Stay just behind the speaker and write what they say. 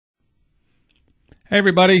Hey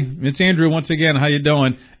everybody, it's Andrew once again. How you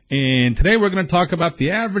doing? And today we're going to talk about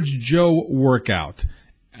the average Joe workout.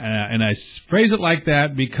 And I phrase it like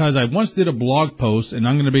that because I once did a blog post, and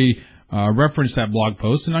I'm going to be reference that blog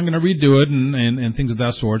post, and I'm going to redo it and things of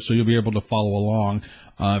that sort, so you'll be able to follow along.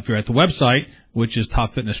 If you're at the website, which is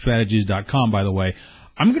topfitnessstrategies.com, by the way,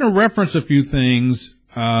 I'm going to reference a few things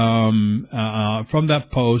from that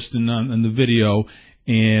post and the video,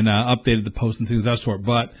 and updated the post and things of that sort.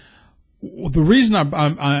 But the reason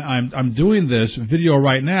I'm doing this video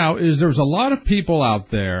right now is there's a lot of people out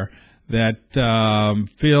there that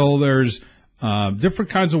feel there's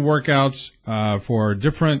different kinds of workouts for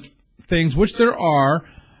different things, which there are.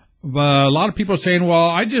 But a lot of people are saying, well,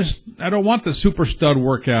 I don't want the super stud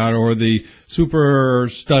workout or the super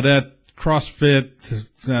studette CrossFit,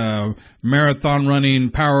 marathon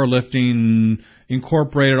running, powerlifting,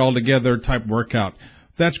 incorporated all together type workout.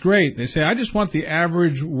 That's great. They say, I just want the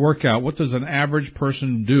average workout. What does an average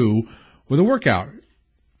person do with a workout?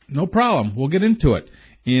 No problem. We'll get into it.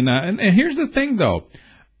 And here's the thing, though.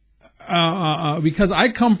 Because I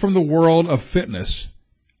come from the world of fitness,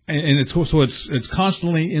 and it's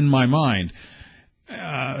constantly in my mind.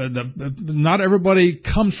 Not everybody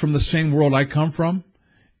comes from the same world I come from.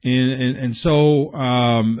 And so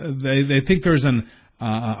they think there's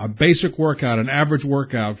a basic workout, an average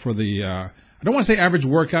workout for the I don't want to say average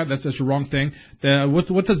workout. That's the wrong thing.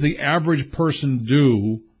 What does the average person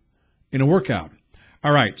do in a workout?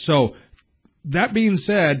 All right. So that being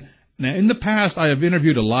said, now in the past I have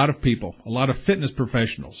interviewed a lot of people, a lot of fitness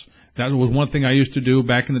professionals. That was one thing I used to do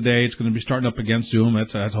back in the day. It's going to be starting up against Zoom.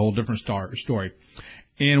 That's a whole different story.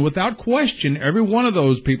 And without question, every one of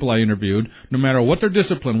those people I interviewed, no matter what their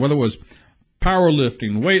discipline, whether it was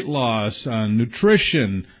powerlifting, weight loss,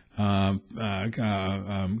 nutrition,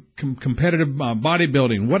 competitive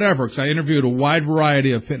bodybuilding, whatever, because I interviewed a wide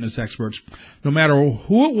variety of fitness experts. No matter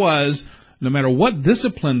who it was, no matter what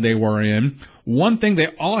discipline they were in, one thing they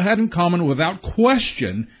all had in common without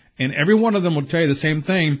question, and every one of them will tell you the same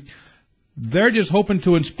thing, they're just hoping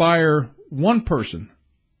to inspire one person.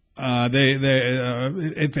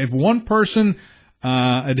 If one person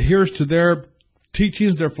adheres to their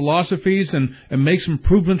teachings, their philosophies, and makes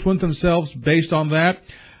improvements with themselves based on that,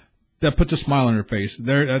 that puts a smile on their face.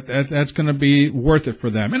 That's going to be worth it for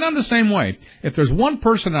them. And I'm the same way. If there's one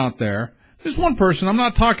person out there, there's one person. I'm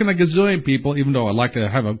not talking a gazillion people, even though I'd like to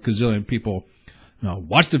have a gazillion people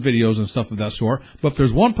watch the videos and stuff of that sort. But if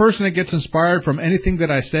there's one person that gets inspired from anything that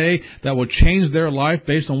I say that will change their life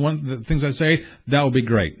based on one of the things I say, that would be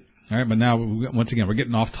great. All right, but now, once again, we're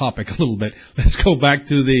getting off topic a little bit. Let's go back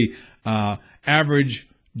to the average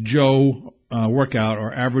Joe workout,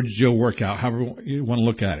 or average Joe workout, however you want to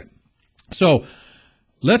look at it. So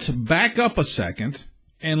let's back up a second,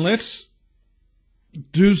 and let's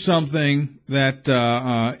do something that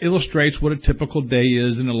illustrates what a typical day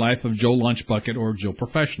is in the life of Joe Lunchbucket or Joe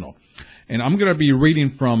Professional. And I'm going to be reading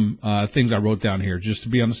from things I wrote down here just to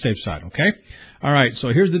be on the safe side, okay? All right,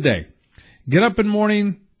 so here's the day. Get up in the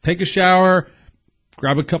morning, take a shower,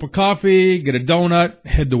 grab a cup of coffee, get a donut,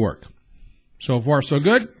 head to work. So far, so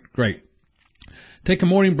good? Great. Take a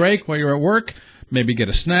morning break while you're at work. Maybe get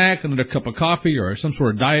a snack, another cup of coffee, or some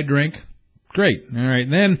sort of diet drink. Great. All right.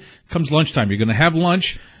 And then comes lunchtime. You're going to have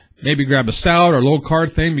lunch. Maybe grab a salad or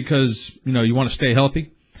low-carb thing because, you want to stay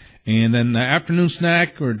healthy. And then the afternoon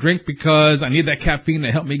snack or drink because I need that caffeine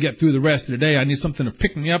to help me get through the rest of the day. I need something to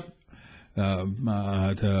pick me up,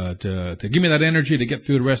 to give me that energy to get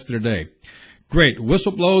through the rest of the day. Great.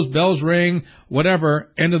 Whistle blows, bells ring,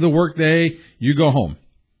 whatever. End of the workday, you go home.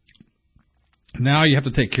 Now you have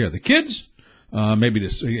to take care of the kids. Maybe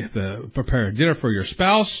you have to prepare a dinner for your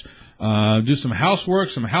spouse, do some housework,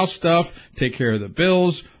 some house stuff, take care of the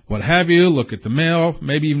bills, what have you, look at the mail,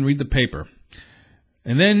 maybe even read the paper.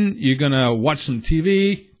 And then you're going to watch some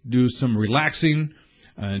TV, do some relaxing,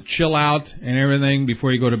 chill out and everything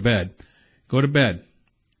before you go to bed. Go to bed.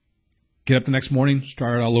 Get up the next morning,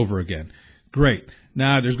 start all over again. Great.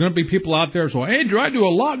 Now, there's going to be people out there, so, Andrew, I do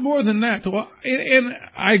a lot more than that. And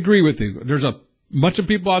I agree with you. There's a bunch of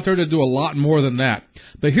people out there that do a lot more than that.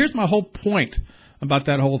 But here's my whole point about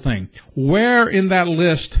that whole thing. Where in that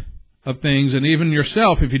list of things, and even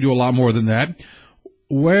yourself, if you do a lot more than that,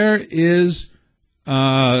 where is something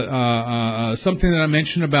that I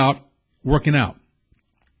mentioned about working out?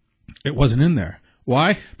 It wasn't in there.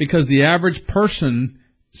 Why? Because the average person,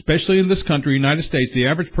 especially in this country, United States, the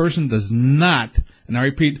average person does not, and I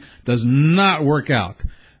repeat, does not work out.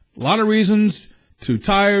 A lot of reasons. Too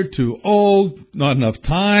tired, too old, not enough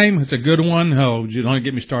time. It's a good one. Oh, you don't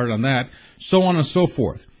get me started on that. So on and so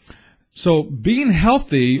forth. So being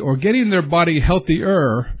healthy or getting their body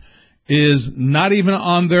healthier is not even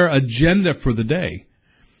on their agenda for the day.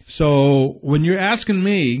 So when you're asking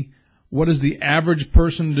me, what does the average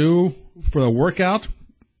person do for a workout?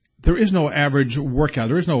 There is no average workout.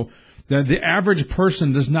 There is no, the average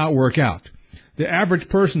person does not work out. The average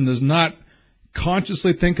person does not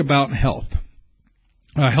consciously think about health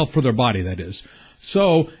for their body, that is.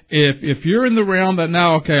 So if you're in the realm that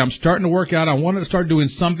now, okay, I'm starting to work out, I want to start doing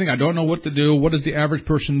something, I don't know what to do, what does the average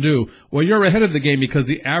person do? Well, you're ahead of the game, because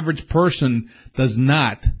the average person does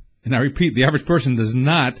not, and I repeat, the average person does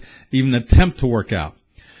not even attempt to work out.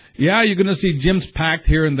 Yeah, you're going to see gyms packed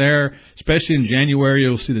here and there, especially in January.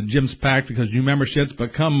 You'll see the gyms packed because new memberships,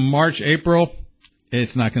 but come March, April,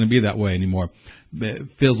 it's not going to be that way anymore.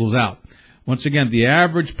 It fizzles out. Once again, the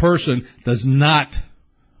average person does not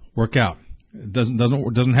work out. It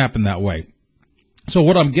doesn't happen that way. So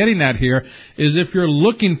what I'm getting at here is, if you're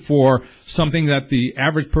looking for something that the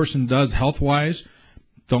average person does health-wise,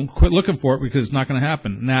 don't quit looking for it, because it's not going to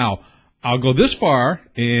happen. Now, I'll go this far,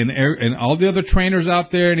 and all the other trainers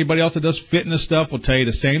out there, anybody else that does fitness stuff will tell you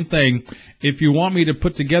the same thing. If you want me to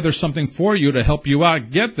put together something for you to help you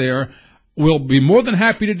out get there, we'll be more than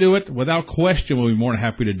happy to do it. Without question, we'll be more than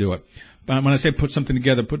happy to do it. But when I say put something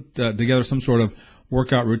together, put together some sort of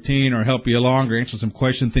workout routine, or help you along, or answer some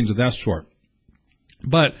questions, things of that sort.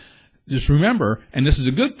 But just remember, and this is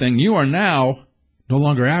a good thing, you are now no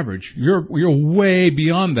longer average. You're way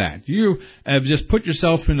beyond that. You have just put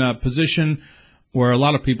yourself in a position where a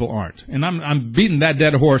lot of people aren't. And I'm beating that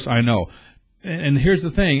dead horse, I know. And here's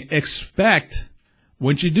the thing: expect,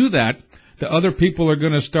 once you do that, the other people are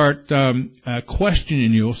going to start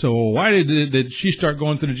questioning you. So why did she start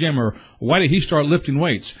going to the gym, or why did he start lifting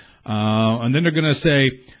weights? And then they're going to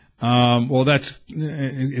say, well, that's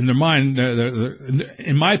in their mind.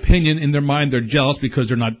 In my opinion, in their mind, they're jealous because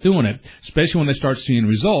they're not doing it, especially when they start seeing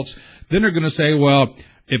results. Then they're going to say, well,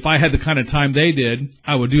 if I had the kind of time they did,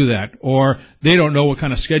 I would do that. Or they don't know what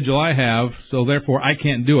kind of schedule I have, so therefore I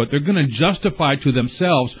can't do it. They're going to justify to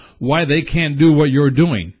themselves why they can't do what you're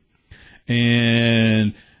doing.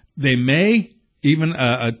 And they may even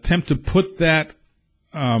attempt to put that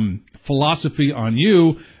philosophy on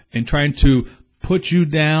you, and trying to put you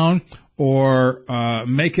down, or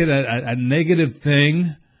make it a negative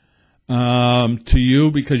thing to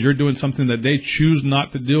you, because you're doing something that they choose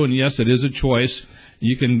not to do. And yes, it is a choice.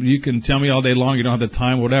 You can tell me all day long you don't have the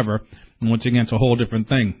time, whatever. And once again, it's a whole different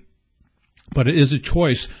thing. But it is a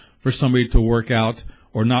choice for somebody to work out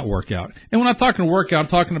or not work out. And when I'm talking workout, I'm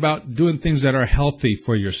talking about doing things that are healthy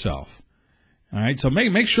for yourself. All right, so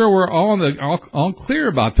make sure we're all clear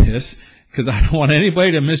about this, because I don't want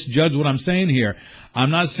anybody to misjudge what I'm saying here.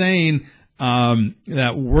 I'm not saying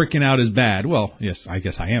that working out is bad. Well, yes, I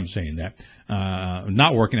guess I am saying that.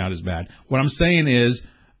 Not working out is bad. What I'm saying is,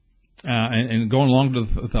 and going along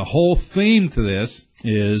with the whole theme to this,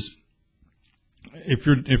 is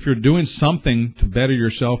if you're doing something to better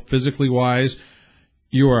yourself physically wise,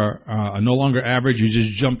 you are no longer average. You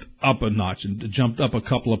just jumped up a notch and jumped up a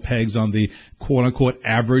couple of pegs on the quote-unquote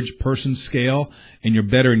average person scale, and you're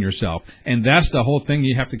bettering yourself. And that's the whole thing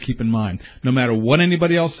you have to keep in mind. No matter what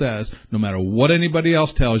anybody else says, no matter what anybody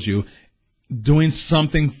else tells you, doing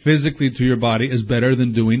something physically to your body is better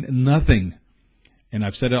than doing nothing. And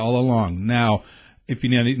I've said it all along. Now, if you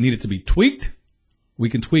need it to be tweaked, we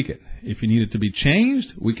can tweak it. If you need it to be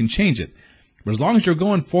changed, we can change it. But as long as you're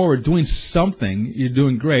going forward doing something, you're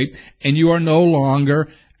doing great, and you are no longer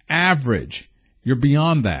average. You're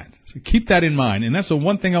beyond that. So keep that in mind. And that's the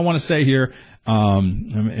one thing I want to say here,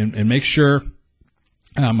 and make sure,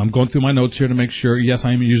 I'm going through my notes here to make sure, yes,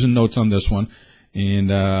 I am using notes on this one.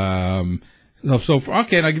 And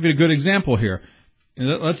okay, and I'll give you a good example here.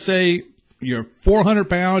 Let's say you're 400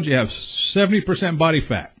 pounds, you have 70% body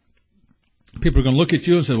fat. People are going to look at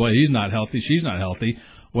you and say, well, he's not healthy, she's not healthy,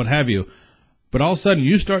 what have you. But all of a sudden,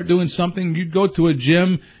 you start doing something. You go to a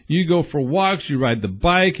gym, you go for walks, you ride the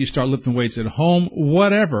bike, you start lifting weights at home,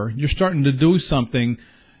 whatever. You're starting to do something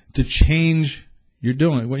to change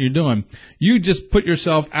what you're doing. You just put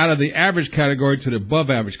yourself out of the average category to the above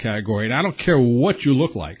average category. And I don't care what you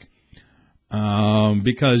look like,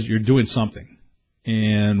 because you're doing something.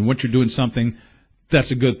 And once you're doing something,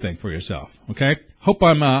 that's a good thing for yourself. Okay? Hope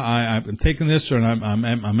I'm taking this, or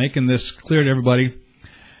I'm making this clear to everybody.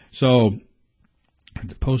 So,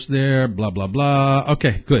 the post there, blah, blah, blah.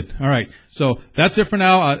 Okay, good. All right. So that's it for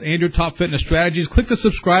now. Andrew, Top Fitness Strategies. Click the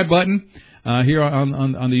subscribe button here on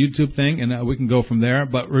the YouTube thing, and we can go from there.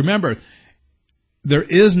 But remember, there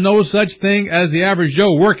is no such thing as the average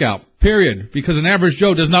Joe workout. period, because an average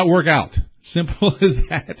Joe does not work out. Simple as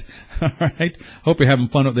that. All right. Hope you're having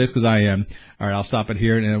fun with this, because I am. All right. I'll stop it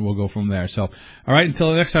here and then we'll go from there. So, all right.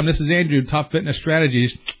 Until next time, this is Andrew, Top Fitness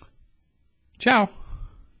Strategies. Ciao.